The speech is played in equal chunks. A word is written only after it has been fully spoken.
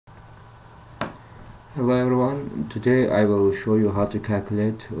Hello everyone, today I will show you how to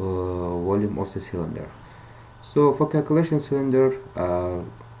calculate volume of the cylinder. So for calculation cylinder,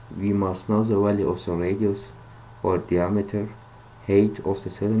 we must know the value of the radius or diameter, height of the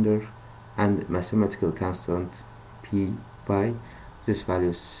cylinder, and mathematical constant p pi. This value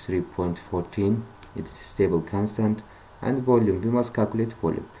is 3.14. It's a stable constant. And volume, we must calculate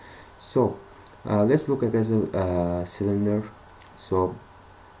volume. So let's look at the cylinder. So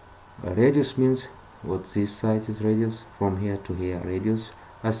radius means what this side is radius from here to here radius.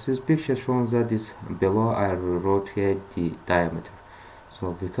 As this picture shows that is below, I wrote here the diameter.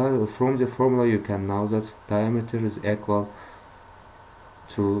 So because from the formula you can know that diameter is equal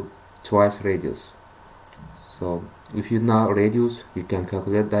to twice radius. So if you know radius, you can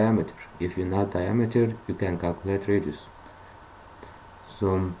calculate diameter. If you know diameter, you can calculate radius.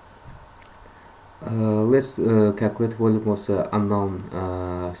 So let's calculate volume of the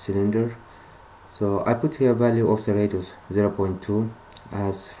unknown cylinder. So I put here value of the radius 0.2,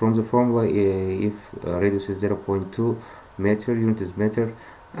 as from the formula if radius is 0.2 meter, unit is meter,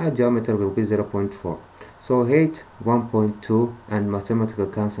 diameter will be 0.4. So height 1.2 and mathematical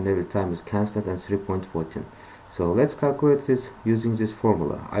constant every time is constant and 3.14. So let's calculate this using this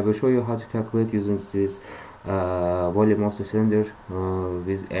formula. I will show you how to calculate using this volume of the cylinder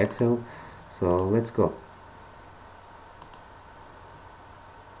with Excel. So let's go.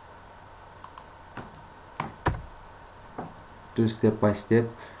 Do step by step.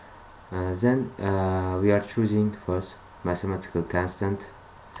 Then we are choosing first mathematical constant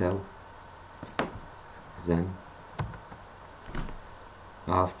cell, then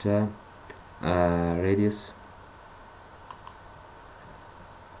after radius,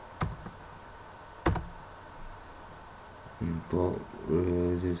 for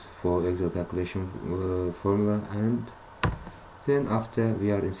this for Excel calculation formula, and then after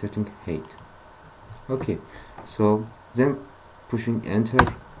we are inserting height. Okay, so then pushing enter,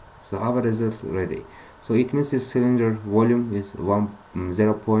 so our result ready. So it means this cylinder volume is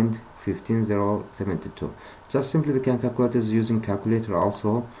 0.15072. Just simply we can calculate this using calculator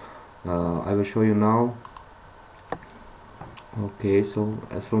also. I will show you now. Okay, so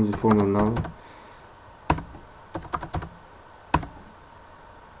as from the formula now,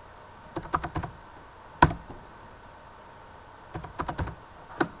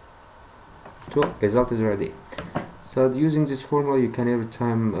 so result is ready. So using this formula, you can every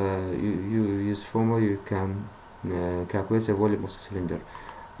time you use formula, you can calculate the volume of the cylinder.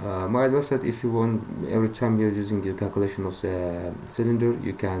 My advice that if you want, every time you're using the calculation of the cylinder,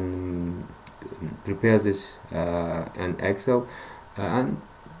 you can prepare this in Excel and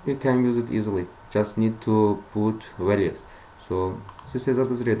you can use it easily. Just need to put values. So this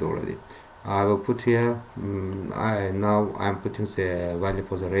result is ready already. I will put here. Now I'm putting the value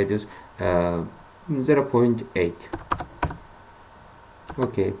for the radius. 0.8.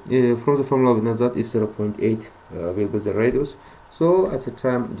 Okay, from the formula we know that if 0.8 will be the radius, so at the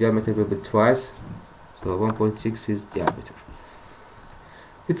time diameter will be twice, so 1.6 is diameter.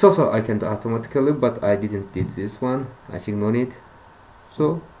 It's also I can do automatically, but I didn't did this one. I think no need.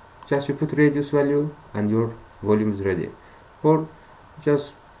 So just you put radius value and your volume is ready, or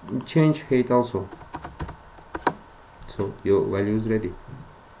just change height also, so your value is ready.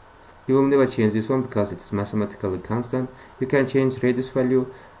 You will never change this one because it's mathematically constant. You can change radius value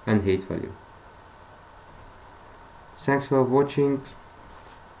and height value. Thanks for watching.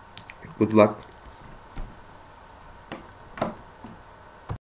 Good luck.